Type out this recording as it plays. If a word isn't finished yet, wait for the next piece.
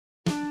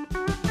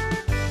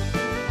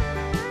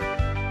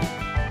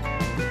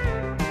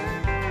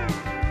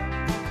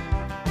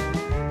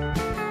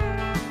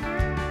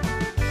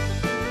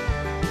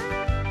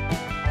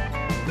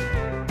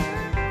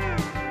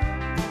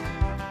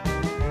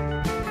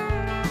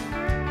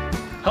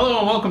Hello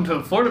and welcome to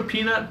the Florida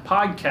Peanut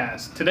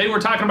Podcast. Today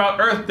we're talking about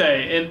Earth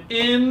Day, and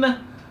in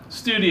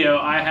studio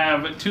I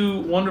have two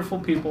wonderful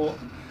people.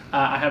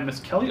 I have Miss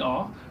Kelly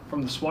Aue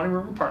from the Swanee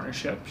River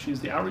Partnership. She's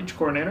the outreach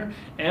coordinator,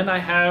 and I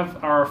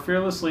have our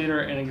fearless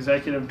leader and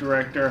executive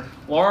director,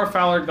 Laura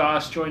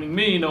Fowler-Goss, joining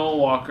me, Noah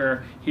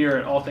Walker, here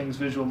at All Things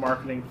Visual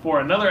Marketing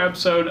for another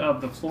episode of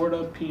the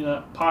Florida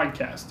Peanut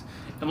Podcast.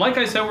 And like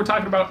I said, we're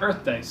talking about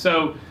Earth Day.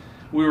 So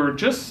we were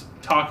just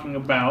talking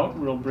about,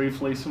 real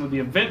briefly, some of the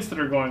events that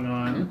are going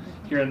on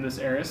here in this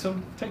area. So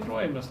take it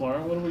away, Miss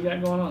Laura. What do we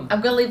got going on? I'm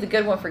going to leave the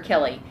good one for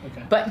Kelly.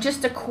 Okay. But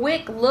just a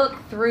quick look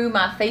through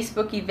my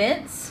Facebook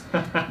events.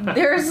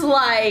 There's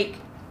like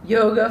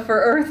yoga for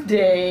Earth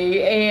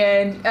Day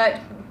and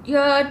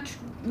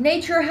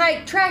nature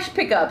hike trash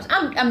pickups.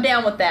 I'm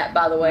down with that,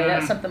 by the way.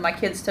 That's something my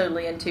kid's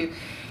totally into.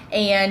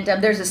 And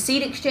there's a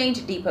seed exchange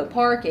at Depot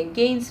Park in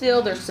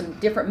Gainesville. There's some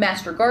different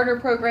Master Gardener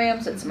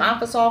programs at some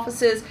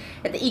offices.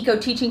 At the Eco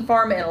Teaching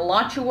Farm in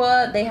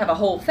Alachua, they have a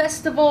whole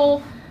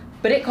festival,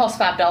 but it costs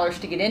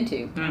 $5 to get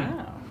into.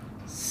 Wow.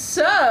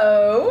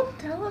 So,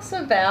 tell us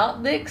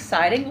about the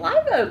exciting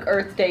Live Oak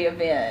Earth Day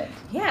event.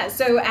 Yeah,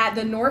 so at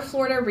the North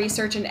Florida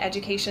Research and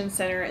Education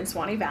Center in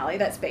Swanee Valley,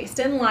 that's based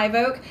in Live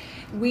Oak,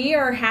 we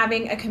are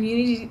having a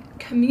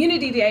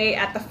community day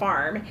at the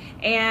farm.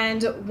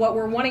 And what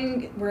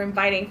we're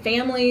inviting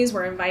families,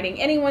 we're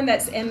inviting anyone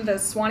that's in the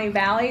Swanee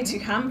Valley to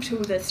come to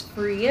this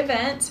free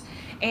event.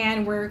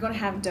 And we're going to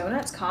have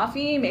donuts,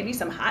 coffee, maybe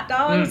some hot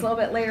dogs a little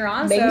bit later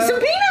on. Maybe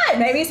some peanuts.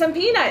 Maybe some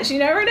peanuts. You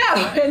never know.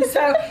 And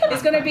so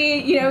it's going to be,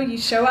 you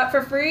show up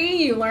for free,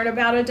 you learn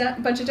about a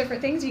bunch of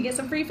different things, you get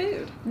some free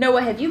food.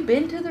 Noah, have you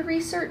been to the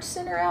research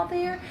center out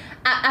there?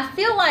 I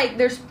feel like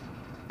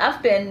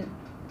I've been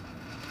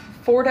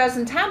 4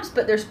 dozen times,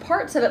 but there's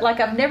parts of it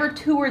like I've never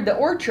toured the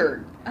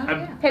orchard. Oh,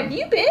 yeah. Have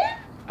you been?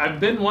 I've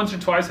been once or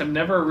twice. I've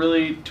never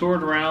really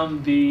toured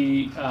around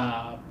the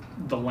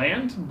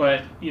land,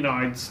 but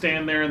I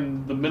stand there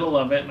in the middle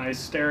of it and I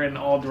stare in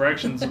all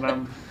directions and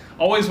I'm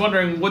always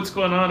wondering what's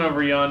going on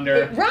over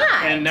yonder.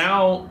 Right. And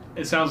now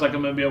it sounds like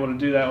I'm going to be able to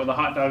do that with a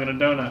hot dog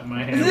and a donut in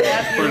my hand.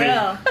 Yep, you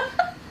will.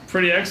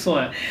 Pretty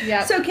excellent.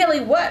 Yeah. So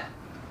Kelly,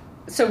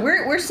 so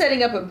we're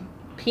setting up a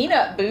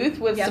peanut booth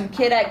with some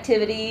kid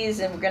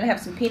activities, and we're going to have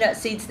some peanut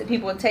seeds that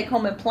people would take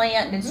home and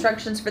plant and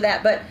instructions for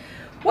that. But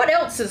what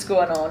else is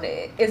going on?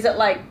 Is it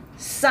like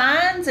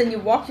signs and you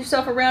walk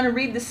yourself around and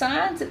read the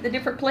signs at the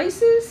different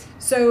places?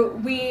 So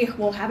we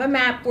will have a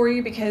map for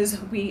you because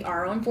we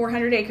are on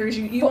 400 acres.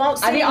 You won't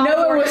see I didn't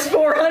know it was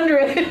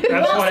 400.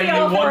 That's why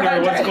you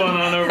wonder what's going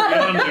on over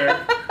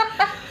yonder.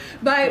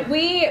 But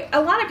a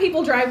lot of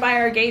people drive by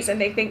our gates and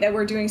they think that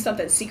we're doing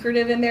something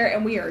secretive in there,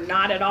 and we are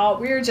not at all.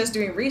 We're just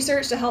doing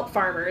research to help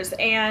farmers.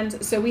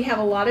 And so we have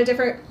a lot of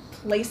different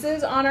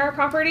places on our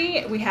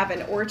property. We have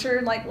an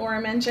orchard, like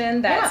Laura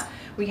mentioned,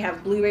 we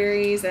have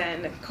blueberries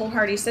and cold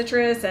hardy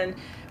citrus, and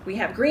we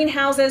have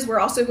greenhouses. We're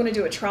also going to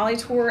do a trolley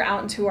tour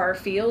out into our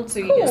field so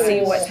you can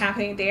see what's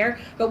happening there.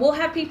 But we'll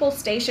have people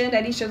stationed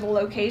at each of the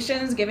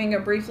locations giving a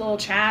brief little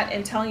chat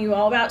and telling you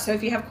all about. So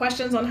if you have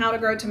questions on how to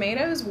grow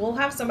tomatoes, we'll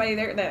have somebody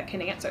there that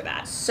can answer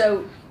that.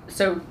 So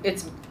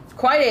it's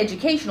quite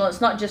educational.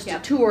 It's not just a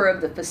tour of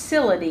the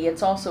facility.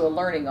 It's also a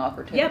learning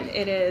opportunity. Yep,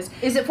 it is.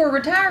 Is it for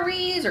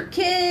retirees or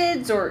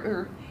kids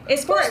or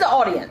it's who's the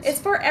audience? It's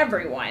for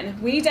everyone.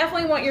 We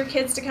definitely want your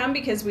kids to come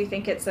because we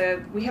think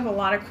we have a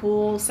lot of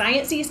cool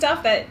science-y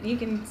stuff that you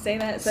can say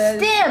that says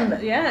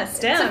STEM. Yeah,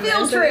 STEM. It's a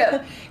field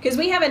trip. Because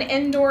we have an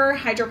indoor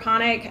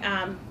hydroponic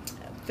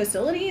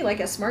facility, like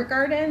a smart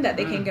garden that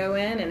they can go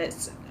in,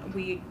 and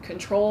we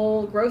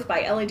control growth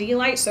by LED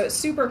lights, so it's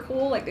super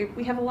cool. Like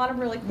we have a lot of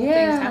really cool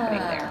things happening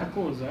there. How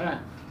cool is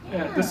that?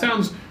 Yeah, this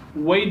sounds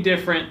way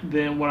different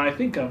than what I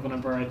think of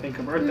whenever I think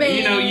of Earth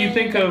Day. You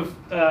think of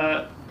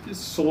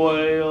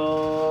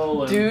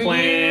soil and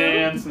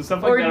plants and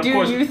stuff like that.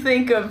 Or do you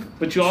think of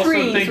but you also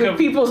trees think with of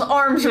people's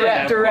arms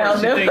wrapped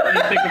around them? You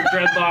think of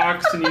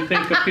dreadlocks, and you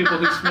think of people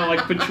who smell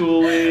like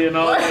patchouli and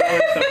all that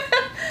other stuff.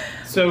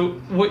 So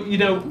what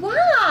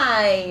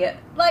Why?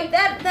 Like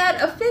that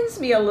offends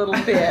me a little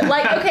bit.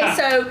 Like,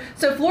 okay,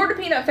 so Florida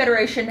Peanut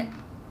Federation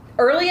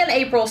early in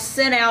April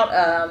sent out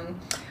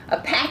a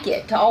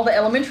packet to all the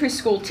elementary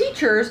school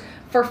teachers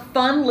for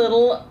fun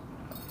little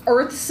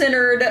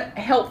earth-centered,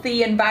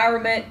 healthy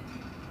environment,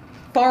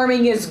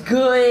 farming is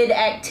good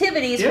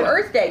activities for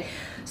Earth Day.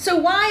 So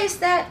why is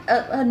that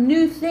a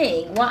new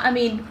thing? Why? I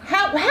mean,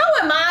 how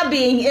am I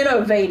being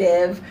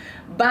innovative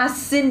by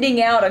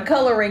sending out a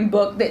coloring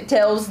book that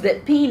tells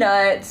that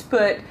peanuts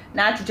put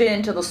nitrogen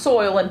into the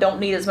soil and don't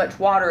need as much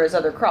water as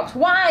other crops?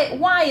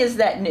 Why is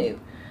that new?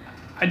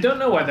 I don't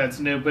know why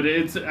that's new, but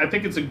I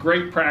think it's a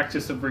great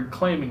practice of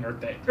reclaiming Earth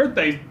Day. Earth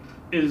Day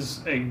is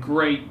a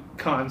great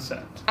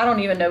concept. I don't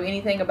even know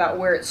anything about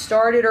where it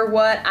started or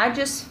what. I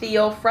just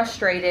feel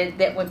frustrated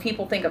that when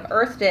people think of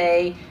Earth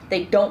Day,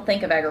 they don't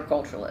think of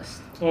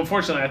agriculturalists. Well,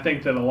 unfortunately, I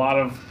think that a lot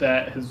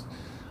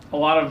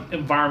of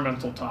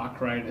environmental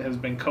talk, right, has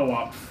been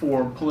co-opted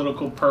for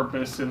political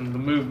purpose and the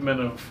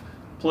movement of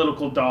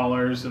political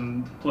dollars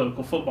and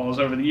political footballs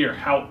over the year.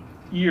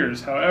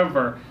 years.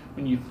 However,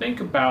 when you think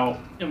about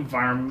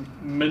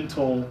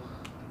environmental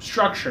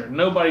structure,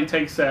 nobody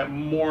takes that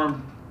more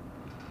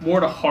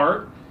to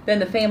heart Then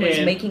the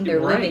families making their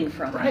right, living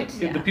from right.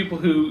 it. Yeah. The people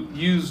who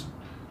use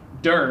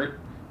dirt,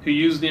 who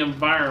use the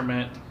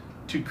environment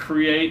to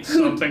create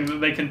something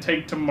that they can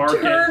take to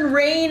market. Turn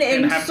rain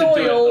and have to do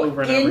it soil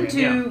over and over into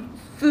again.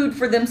 food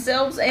for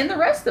themselves and the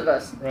rest of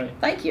us. Right.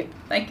 Thank you.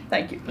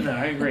 Thank you. No,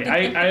 I agree.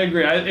 I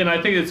agree. And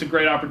I think it's a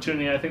great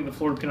opportunity. I think the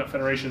Florida Peanut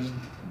Federation is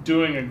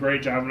doing a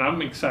great job, and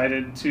I'm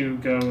excited to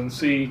go and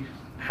see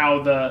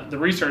how the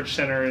research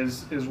center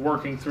is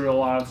working through a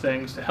lot of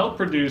things to help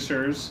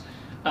producers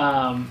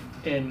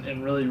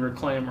and really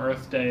reclaim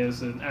Earth Day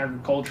as an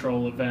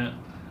agricultural event.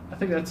 I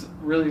think that's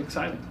really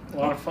exciting. A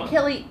lot of fun.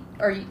 Kelly,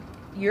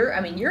 you're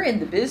in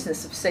the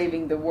business of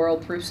saving the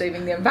world through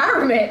saving the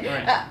environment.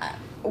 Right.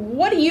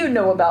 What do you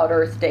know about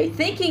Earth Day?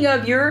 Thinking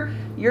of your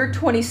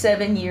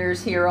 27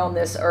 years here on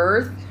this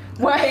earth.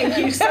 Thank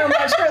you so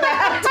much for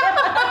that.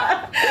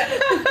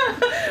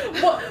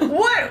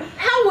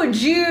 How would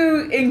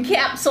you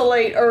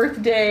encapsulate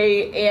Earth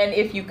Day, and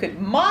if you could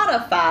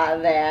modify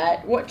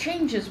that, what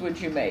changes would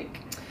you make?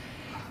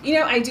 You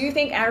know, I do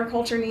think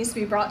agriculture needs to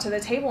be brought to the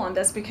table on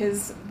this,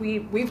 because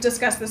we've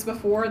discussed this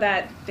before,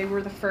 that they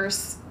were the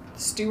first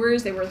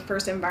stewards, they were the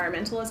first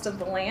environmentalists of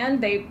the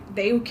land.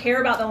 They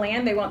care about the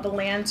land. They want the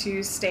land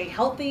to stay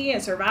healthy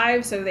and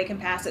survive so they can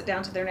pass it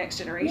down to their next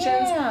generations.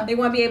 Yeah. They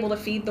want to be able to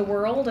feed the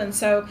world, and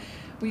so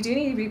we do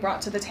need to be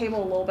brought to the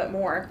table a little bit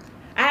more.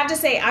 I have to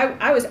say,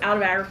 I was out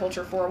of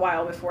agriculture for a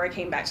while before I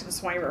came back to the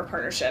Suwannee River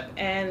Partnership,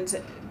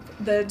 and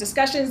the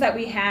discussions that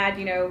we had,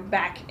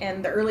 back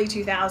in the early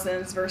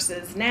 2000s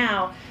versus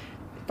now,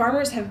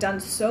 farmers have done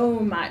so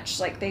much.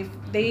 Like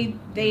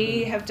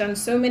they have done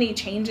so many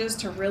changes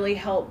to really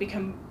help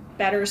become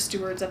better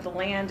stewards of the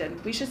land,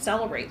 and we should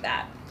celebrate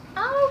that.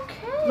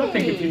 Okay. I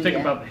think if you think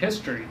about the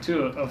history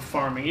too of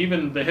farming,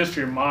 even the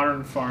history of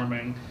modern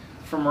farming,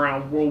 from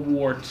around World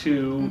War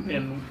II,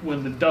 and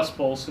when the Dust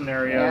Bowl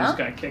scenarios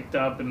got kicked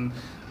up and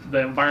the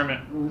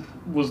environment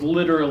was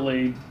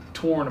literally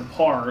torn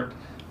apart,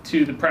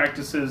 to the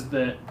practices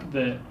that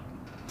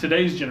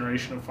today's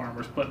generation of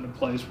farmers put into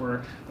place,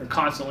 where they're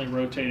constantly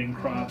rotating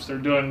crops. They're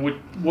doing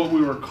what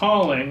we were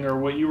calling, or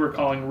what you were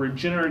calling,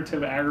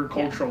 regenerative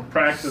agricultural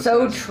practices.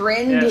 So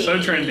trendy. Yeah, so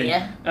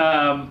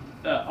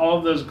trendy. All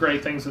of those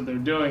great things that they're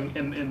doing,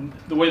 and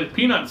the way that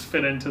peanuts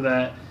fit into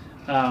that,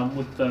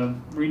 with the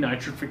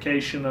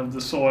renitrification of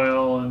the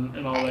soil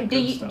and all that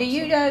good stuff. Do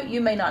you know, you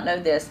may not know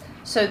this,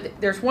 so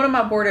there's one of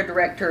my board of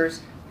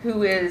directors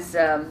who is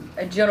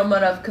a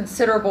gentleman of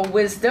considerable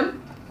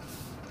wisdom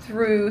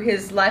through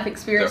his life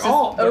experiences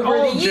over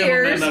the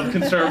years. Gentlemen of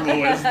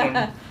considerable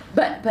wisdom.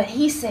 But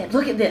he said,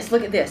 look at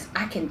this.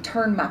 I can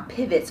turn my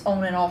pivots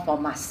on and off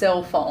on my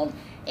cell phone.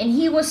 And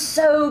he was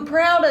so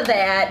proud of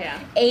that. Yeah.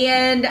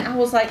 And I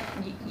was like,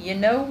 you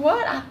know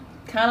what? I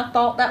kind of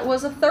thought that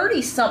was a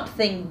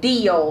 30-something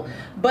deal.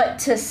 But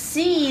to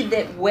see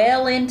that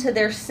well into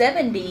their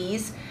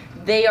 70s,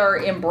 they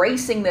are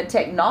embracing the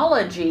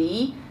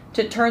technology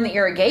to turn the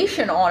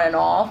irrigation on and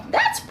off,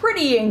 that's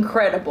pretty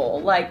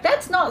incredible. Like,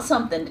 that's not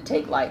something to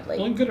take lightly.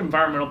 Well, good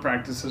environmental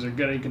practices are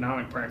good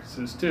economic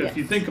practices too. Yes. If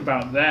you think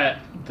about that,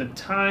 the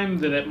time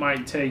that it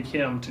might take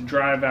him to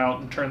drive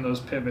out and turn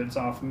those pivots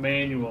off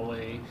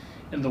manually,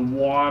 and the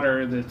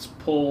water that's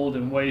pulled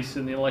and wasted,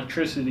 and the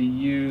electricity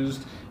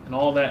used, and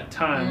all that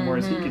time,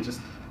 whereas he could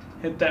just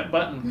hit that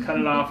button, cut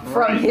it off From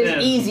right his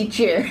then. easy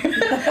chair.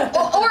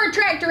 or a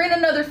tractor in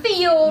another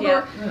field.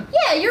 Yeah.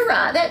 Yeah, you're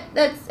right.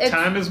 It's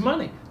Time is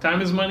money. Time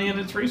is money, and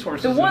its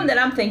resources. the one that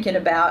I'm thinking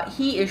about.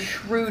 He is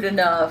shrewd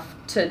enough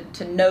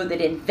to know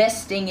that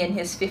investing in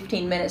his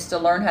 15 minutes to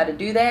learn how to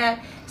do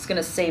that is going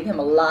to save him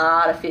a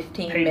lot of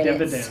 15 pay minutes.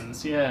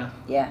 dividends.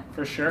 Yeah,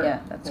 for sure.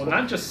 Yeah, that's well, cool.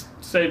 not just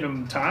save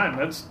him time.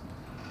 It's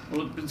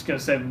going to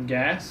save him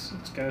gas.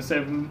 It's going to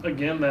save him,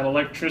 again, that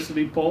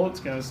electricity pull. It's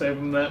going to save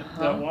him that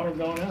water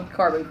going out.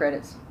 Carbon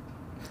credits.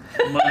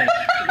 Money.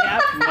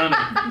 Yep. Money.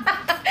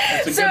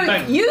 That's a So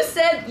good thing.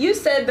 you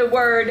said the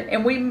word,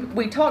 and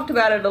we talked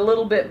about it a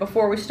little bit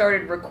before we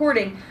started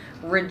recording,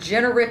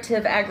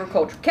 regenerative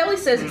agriculture. Kelly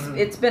says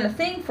it's been a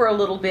thing for a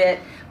little bit,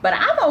 but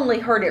I've only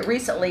heard it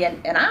recently, and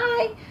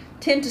I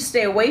tend to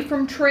stay away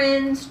from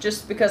trends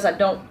just because I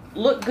don't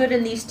look good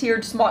in these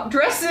tiered smock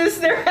dresses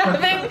they're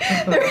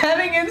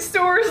having in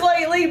stores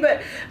lately.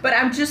 But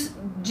I'm just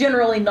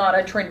generally not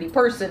a trendy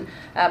person.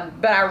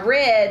 But I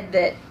read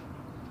that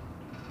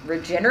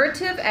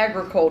regenerative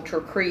agriculture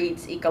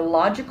creates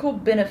ecological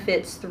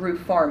benefits through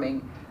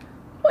farming.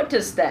 What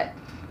does that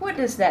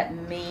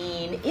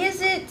mean?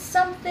 Is it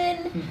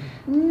something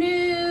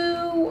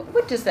new?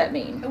 What does that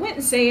mean? I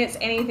wouldn't say it's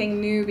anything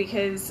new,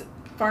 because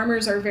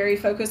farmers are very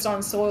focused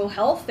on soil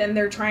health, and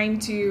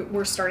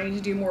we're starting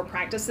to do more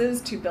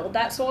practices to build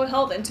that soil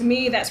health. And to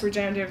me, that's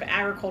regenerative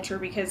agriculture,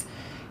 because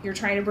you're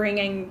trying to bring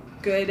in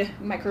good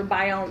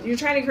microbiome. You're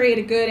trying to create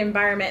a good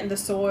environment in the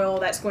soil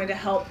that's going to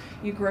help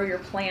you grow your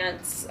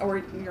plants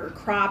or your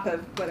crop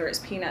of whether it's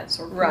peanuts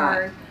or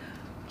corn,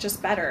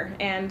 just better.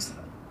 And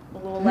a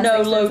little less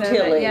No low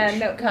expensive. tillage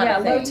Yeah,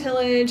 of low thing.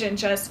 tillage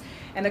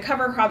and the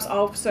cover crops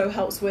also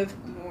helps with,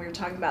 when we were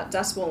talking about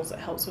dust bowls, it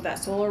helps with that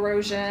soil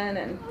erosion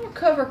and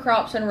Cover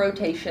crops and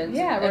rotations.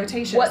 Yeah, and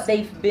rotations. What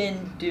they've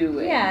been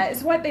doing. yeah,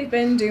 it's what they've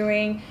been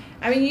doing.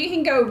 I mean, you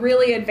can go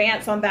really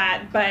advanced on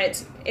that,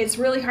 but it's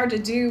really hard to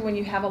do when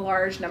you have a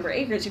large number of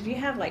acreage. If you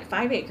have like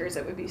 5 acres,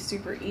 it would be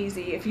super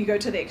easy if you go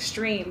to the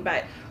extreme.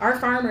 But our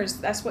farmers,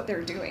 that's what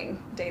they're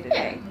doing day to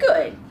Yeah,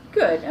 day.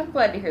 good. I'm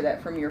glad to hear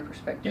that from your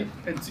perspective.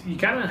 You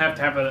kind of have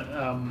to have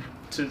a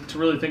to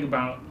really think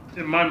about,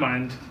 in my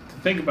mind, to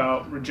think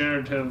about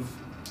regenerative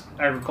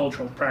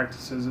agricultural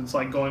practices. It's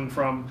like going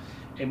from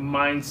a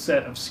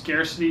mindset of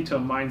scarcity to a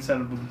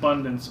mindset of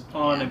abundance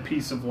on a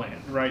piece of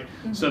land, right?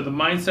 Mm-hmm. So the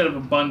mindset of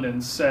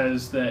abundance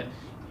says that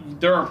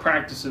there are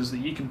practices that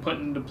you can put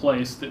into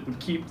place that would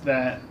keep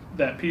that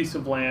piece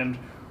of land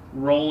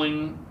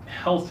rolling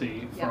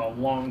healthy for a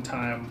long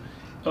time,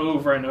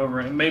 over and over,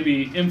 and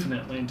maybe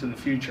infinitely into the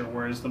future.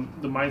 Whereas the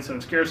mindset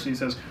of scarcity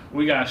says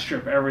we gotta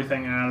strip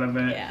everything out of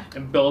it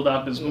and build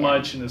up as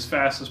much and as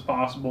fast as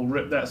possible,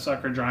 rip that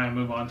sucker dry and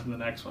move on to the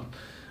next one.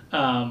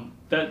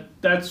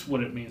 That's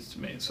what it means to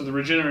me. So the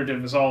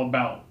regenerative is all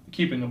about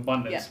keeping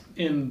abundance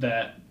in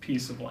that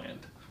piece of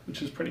land,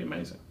 which is pretty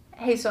amazing.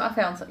 Hey, so I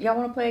found something. Y'all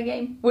want to play a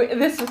game?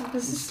 This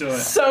Let's do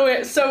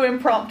it. so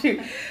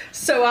impromptu.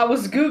 So I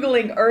was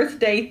Googling Earth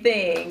Day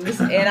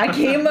things, and I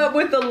came up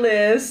with a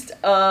list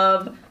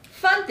of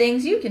fun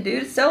things you can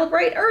do to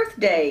celebrate Earth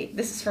Day.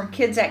 This is from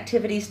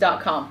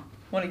kidsactivities.com.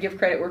 Want to give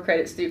credit where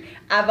credit's due.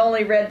 I've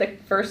only read the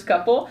first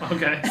couple.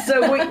 Okay.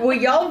 So will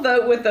y'all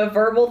vote with a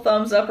verbal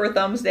thumbs up or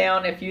thumbs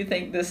down if you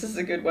think this is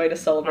a good way to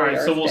celebrate All right,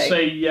 Earth so we'll Day?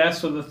 say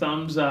yes with a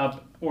thumbs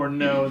up or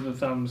no with a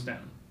thumbs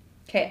down.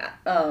 Okay,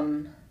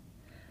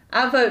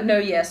 I vote no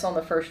yes on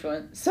the first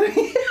one. So,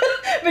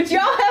 but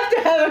y'all have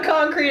to have a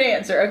concrete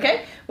answer,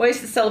 okay?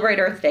 Ways to celebrate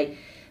Earth Day.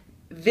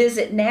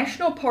 Visit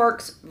national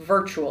parks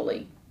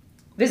virtually.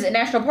 Visit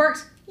national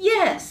parks?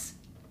 Yes.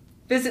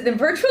 Visit them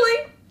virtually?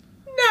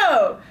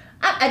 No.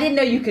 I didn't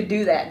know you could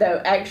do that,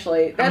 though,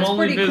 actually. That's I'm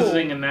only pretty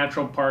visiting cool. a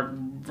natural park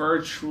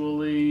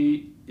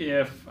virtually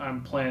if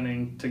I'm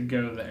planning to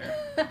go there.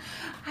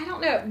 I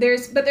don't know.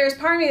 There's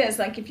part of me that's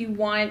like, if you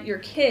want your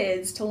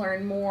kids to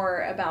learn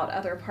more about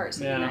other parts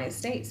of the United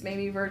States,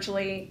 maybe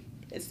virtually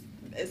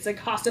it's a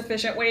cost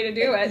efficient way to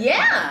do it.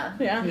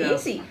 Yeah.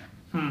 Easy.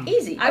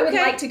 Easy. I would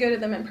like to go to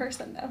them in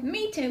person, though.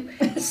 Me too.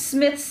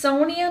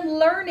 Smithsonian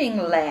Learning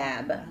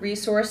Lab.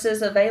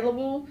 Resources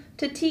available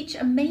to teach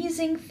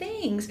amazing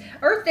things.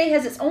 Earth Day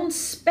has its own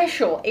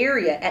special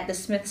area at the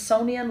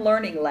Smithsonian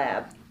Learning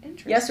Lab.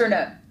 Interesting. Yes or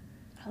no?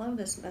 I love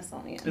the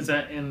Smithsonian. Is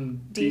that in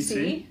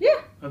DC?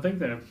 Yeah. I think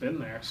they've been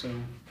there, so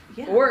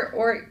Yeah.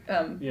 Or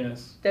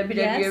yes.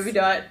 www.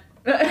 dot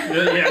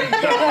Learning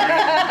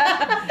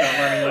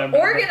Lab.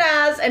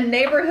 Organize a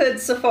neighborhood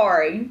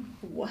safari.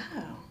 Wow.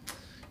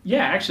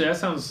 Yeah, actually, that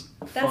sounds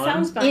fun. That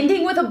sounds fun.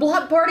 Ending with a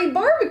block party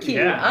barbecue.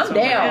 Yeah, I'm sounds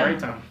like down. a great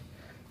time.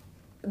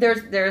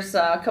 There's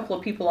a couple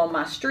of people on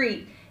my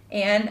street,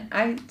 and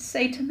I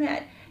say to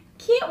Matt,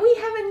 "Can't we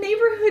have a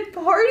neighborhood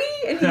party?"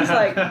 And he's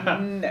like,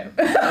 "No."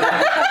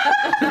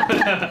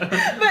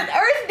 But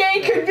Earth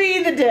Day could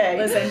be the day.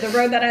 Listen, the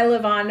road that I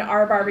live on,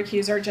 our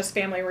barbecues are just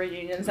family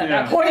reunions at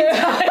that point in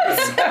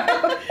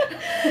time.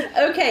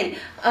 Okay,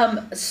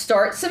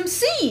 start some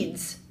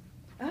seeds.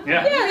 Oh,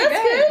 Yeah. Yeah,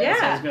 that's good. Yeah,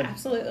 sounds good.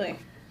 absolutely.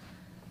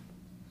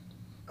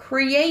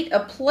 Create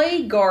a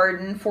play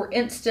garden, for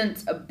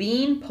instance, a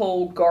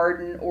beanpole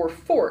garden or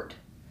fort.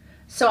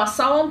 So I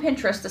saw on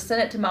Pinterest, I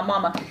sent it to my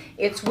mama.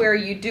 It's where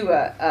you do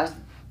a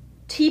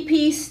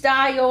teepee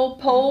style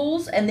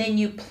poles, and then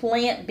you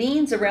plant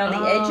beans around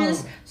the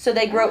edges so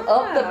they grow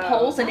up the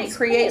poles, and it that's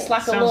creates cool.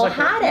 like a little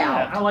hideout.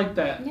 Yeah, I like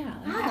that. Yeah,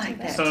 I like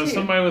that. So, too.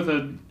 somebody with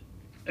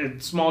a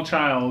small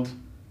child,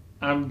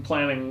 I'm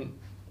planning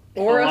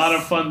Or a a lot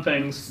of s- fun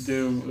things to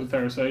do with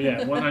her. So,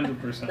 yeah,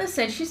 100%.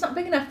 Listen, she's not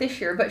big enough this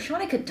year, but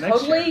Shawnee could Next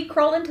totally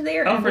crawl into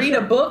there Oh, and for read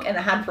sure. a book and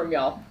hide from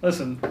y'all.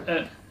 Listen,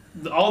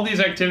 all these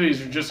activities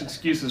are just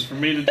excuses for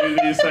me to do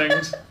these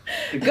things.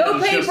 Go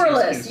It's just an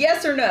paperless, excuse.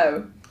 yes or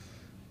no?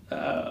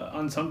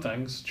 On some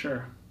things,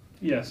 sure.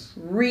 Yes.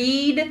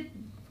 Read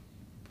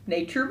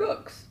nature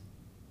books.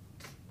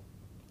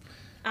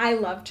 I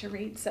love to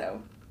read,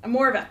 so I'm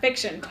more of a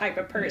fiction type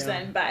of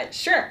person, but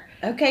sure.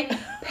 Okay,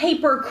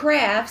 paper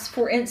crafts,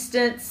 for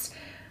instance,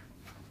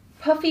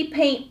 puffy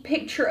paint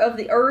picture of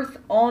the earth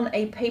on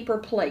a paper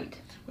plate.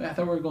 Wait, I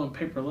thought we were going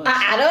paperless.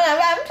 I don't know,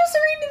 I'm just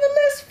reading the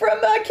list from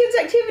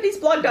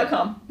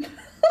kidsactivitiesblog.com.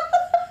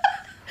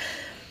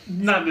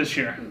 Not this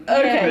year.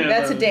 Okay, Yeah,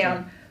 that's a but-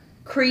 down.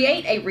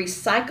 Create a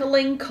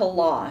recycling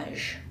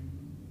collage.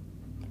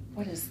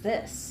 What is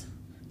this?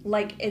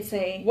 Like, it's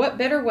a... What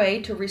better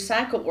way to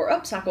recycle or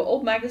upcycle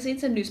old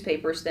magazines and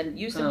newspapers than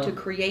use them to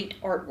create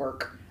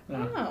artwork?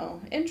 Oh,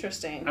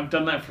 interesting. I've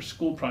done that for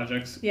school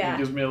projects. Yeah. It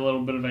gives me a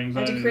little bit of I had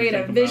anxiety. to create a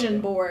think about vision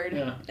it. board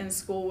Yeah. in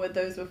school with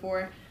those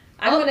before.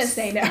 I'm going to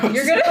say no.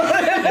 You're gonna.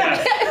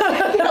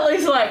 Yeah.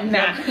 Kelly's like, no.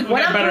 Yeah, we'll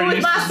When get I'm better through with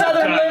use my of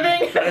southern time.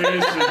 living, Better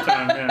use of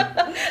time,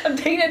 yeah. I'm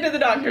taking it to the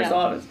doctor's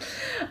office.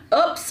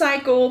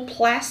 Upcycle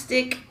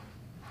plastic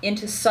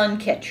into sun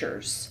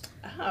catchers.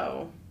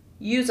 Oh.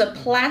 Use a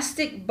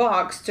plastic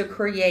box to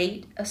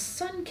create a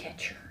sun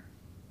catcher.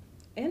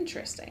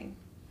 Interesting.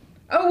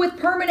 Oh, with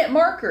permanent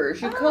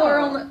markers. You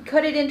Oh.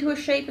 cut it into a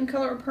shape and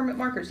color with permanent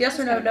markers. Yes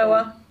or no, That's kinda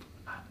Noah?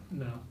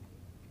 No.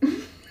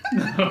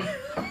 No.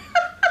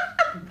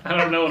 I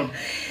don't know what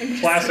a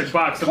plastic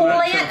box. I'm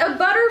not Plant sure. a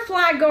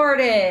butterfly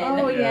garden.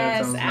 Oh, Yeah,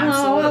 yes, that sounds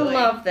absolutely. Oh,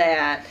 I love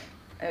that.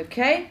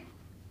 Okay.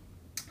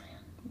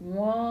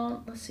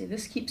 Well, let's see.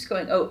 This keeps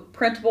going. Oh,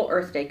 printable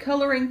Earth Day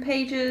coloring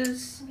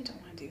pages. We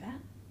don't want to do that.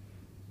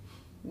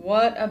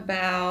 What Some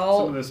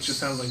about of this just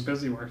sounds like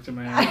busy work to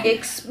me.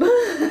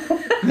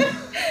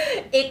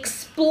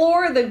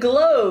 explore the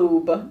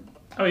globe?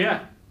 Oh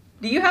yeah.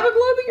 Do you have a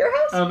globe at your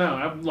house? Oh no,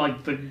 I'm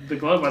like the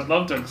globe. I'd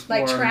love to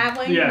explore. Like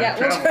traveling? Yeah, Yeah,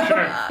 we'll travel.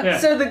 Sure. Yeah.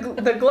 So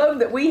the globe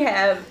that we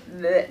have,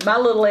 that my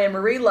little Anne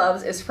Marie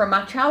loves, is from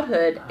my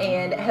childhood,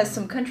 and it has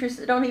some countries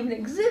that don't even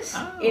exist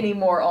Oh.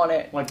 anymore on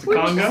it. Like the which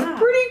Congo? is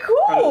pretty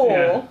cool.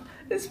 Yeah.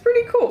 It's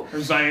pretty cool. Or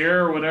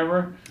Zaire or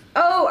whatever.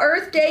 Oh,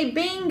 Earth Day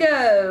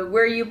bingo,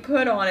 where you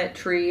put on it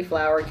tree,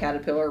 flower,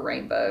 caterpillar,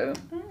 rainbow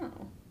Oh.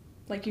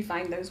 Like you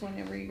find those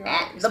whenever you go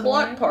at the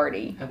block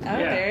party.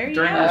 there you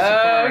during go. your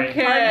safari.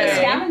 Okay. Part of the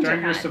scavenger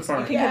During your hunt.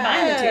 safari. You can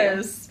combine the two.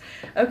 Yes.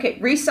 Okay,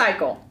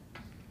 recycle.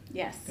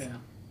 Yes. Yeah.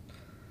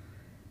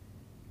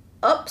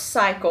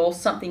 Upcycle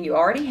something you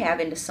already have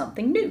into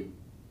something new.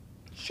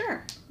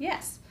 Sure.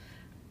 Yes.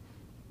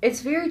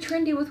 It's very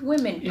trendy with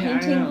women Yeah, I know.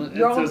 painting It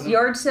yard, doesn't-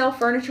 yard sale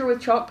furniture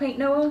with chalk paint,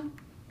 Noah.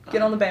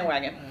 Get on the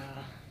bandwagon.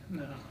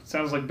 No,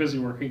 sounds like busy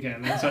work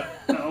again.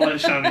 I'll let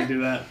Shawnee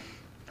do that.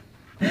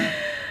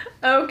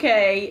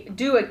 Okay,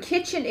 do a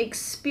kitchen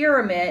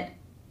experiment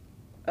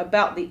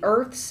about the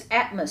Earth's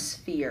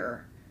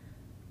atmosphere.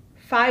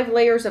 5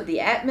 layers of the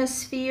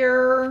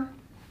atmosphere,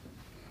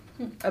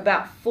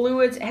 about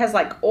fluids. It has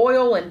like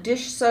oil and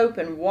dish soap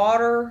and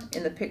water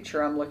in the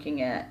picture I'm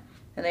looking at.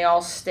 And they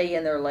all stay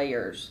in their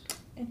layers.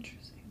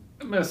 Interesting.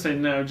 I'm gonna say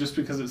no, just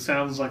because it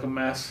sounds like a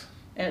mess.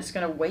 And it's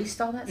going to waste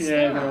all that stuff.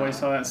 Yeah, you're gonna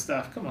waste all that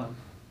stuff. Come on,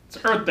 it's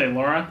Earth Day,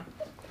 Laura.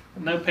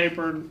 No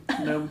paper,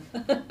 no.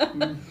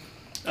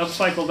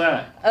 Upcycle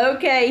that.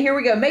 Okay, here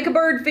we go. Make a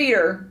bird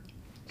feeder.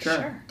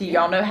 Sure. Do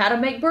y'all know how to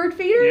make bird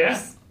feeders? Yeah.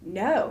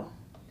 No.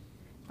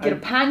 Get a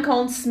pine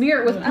cone,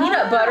 smear it with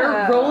peanut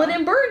butter, roll it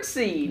in bird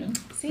seed.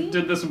 See?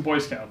 Did this in Boy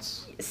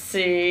Scouts.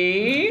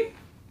 See?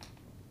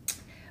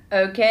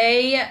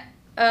 Okay,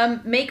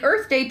 make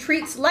Earth Day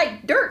treats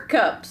like dirt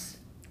cups.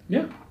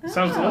 Yeah,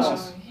 sounds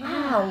delicious.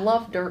 Ah, I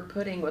love dirt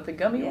pudding with a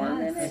gummy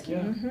worm in it. Yes. Yeah.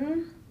 Mm-hmm.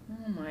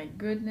 Oh my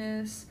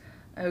goodness.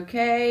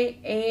 Okay,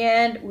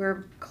 and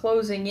we're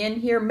closing in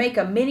here. Make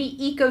a mini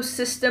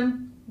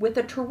ecosystem with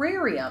a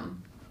terrarium.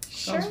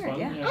 Sure. Sounds fun,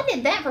 Yeah. yeah. I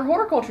did that for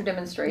horticulture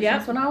demonstrations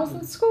Yep. when I was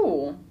in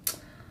school.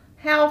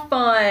 How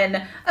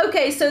fun.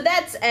 Okay, so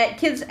that's at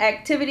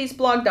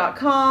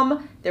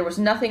kidsactivitiesblog.com. There was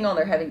nothing on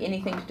there having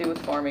anything to do with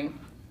farming.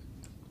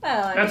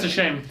 Well, I That's a mean,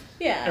 shame.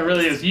 Yeah. It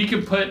really is. You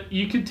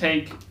could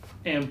take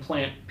and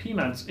plant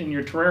peanuts in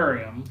your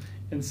terrarium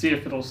and see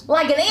if it'll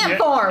Like an ant Yeah,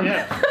 farm.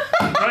 yeah.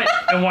 Right,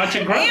 and watch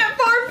it grow. Ant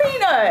farm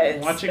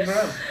peanuts. Watch it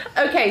grow.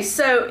 Okay,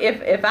 so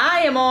if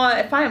I am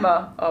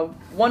a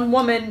one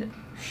woman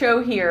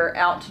show here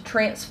out to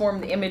transform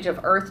the image of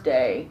Earth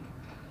Day,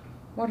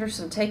 what are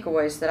some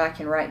takeaways that I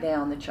can write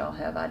down that y'all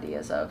have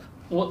ideas of?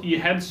 Well, you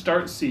had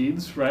start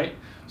seeds, right?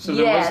 So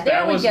Yeah,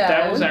 there we go.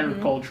 that was Mhm.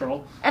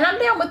 agricultural. And I'm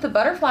down with the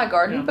butterfly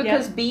garden Yeah.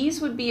 because Yeah.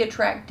 bees would be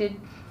attracted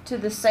to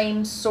the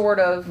same sort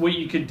of What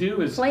you could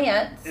do is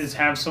plants.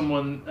 have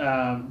someone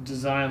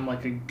design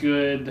like a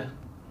good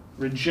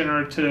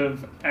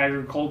regenerative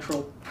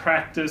agricultural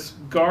practice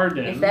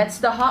garden. If that's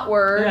the hot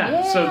word.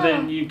 Yeah. So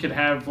then you could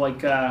have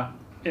like,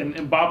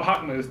 and Bob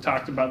Hockmuth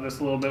talked about this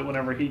a little bit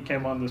whenever he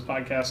came on this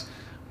podcast,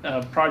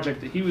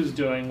 project that he was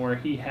doing where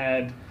he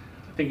had,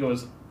 I think it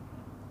was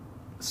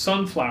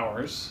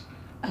sunflowers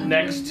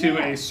next to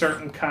a yes.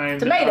 certain kind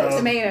Tomatoes. of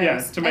Tomatoes.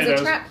 Yeah, tomatoes.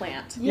 As a trap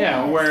plant.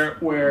 Yeah,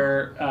 Yes.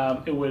 where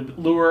it would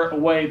lure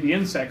away the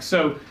insects.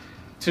 So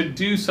to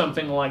do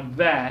something like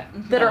that,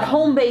 that are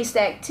home-based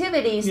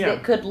activities Yeah.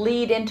 that could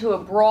lead into a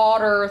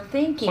broader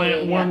thinking.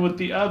 plant one with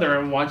the other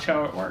and watch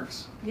how it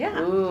works.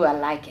 Yeah. Ooh, I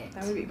like it.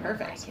 That would be I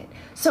perfect. like it.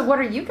 So what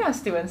are you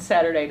guys doing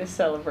Saturday to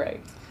celebrate?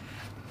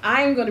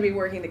 I'm going to be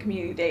working the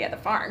community day at the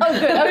farm. Oh,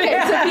 good.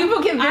 Okay, so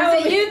people can I will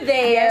visit be- you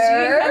there. Yes,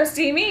 you can come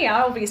see me.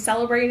 I'll be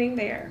celebrating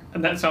there.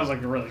 And that sounds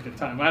like a really good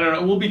time. I don't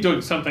know. We'll be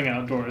doing something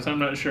outdoors. I'm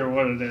not sure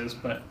what it is,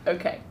 but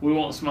Okay. we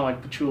won't smell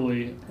like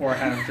patchouli or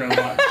have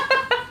dreadlocks.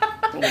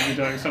 But we'll be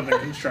doing something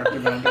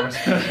constructive outdoors.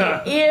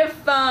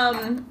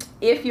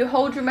 If you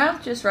hold your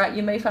mouth just right,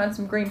 you may find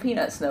some green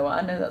peanuts, Noah.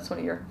 I know that's one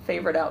of your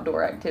favorite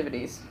outdoor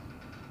activities.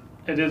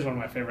 It is one of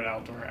my favorite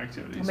outdoor I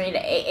activities. mean,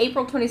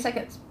 April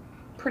 22nd is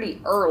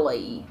pretty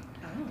early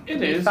It to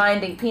be is.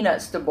 finding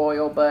peanuts to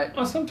boil, but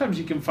Well, sometimes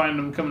you can find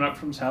them coming up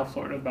from South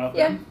Florida about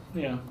Yeah. them.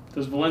 Yeah.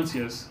 Those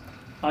Valencias.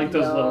 I like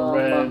those little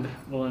Yum. red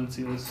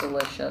Valencias.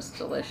 delicious,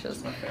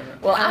 delicious. That's my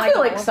favorite. Well, I I like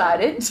feel all of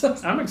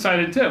excited. I'm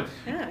excited too.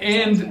 Yeah,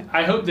 And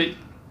I hope that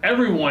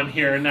everyone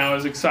here now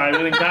is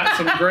excited and got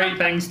some great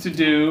things to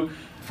do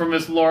for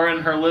Miss Laura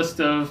and her list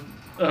of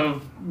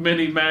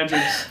mini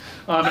magics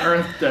on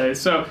Earth Day.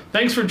 So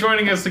thanks for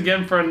joining us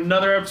again for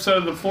another episode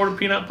of the Florida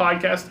Peanut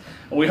Podcast.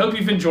 We hope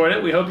you've enjoyed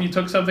it. We hope you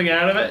took something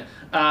out of it.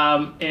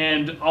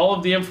 And all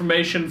of the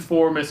information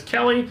for Miss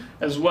Kelly,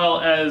 as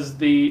well as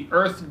the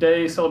Earth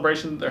Day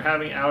celebration that they're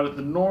having out at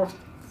the North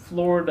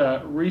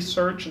Florida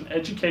Research and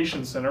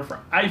Education Center for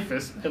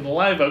IFAS in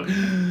Live Oak,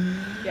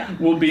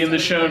 will be in the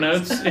show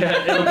notes.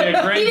 Yeah, it'll be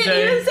a great day. He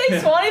didn't even say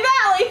Swanee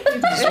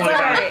Valley. Swanee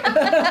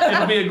Valley.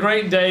 It'll be a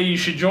great day. You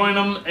should join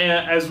them,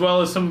 as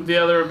well as some of the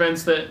other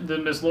events that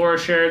Miss Laura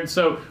shared.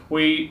 So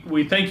we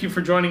thank you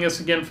for joining us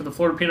again for the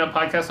Florida Peanut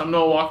Podcast. I'm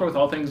Noah Walker with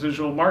All Things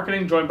Visual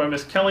Marketing, joined by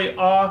Miss Kelly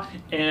Aue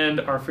and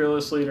our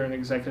fearless leader and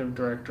executive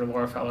director,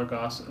 Laura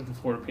Fowler-Goss of the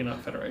Florida Peanut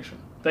Federation.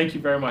 Thank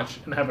you very much,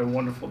 and have a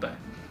wonderful day.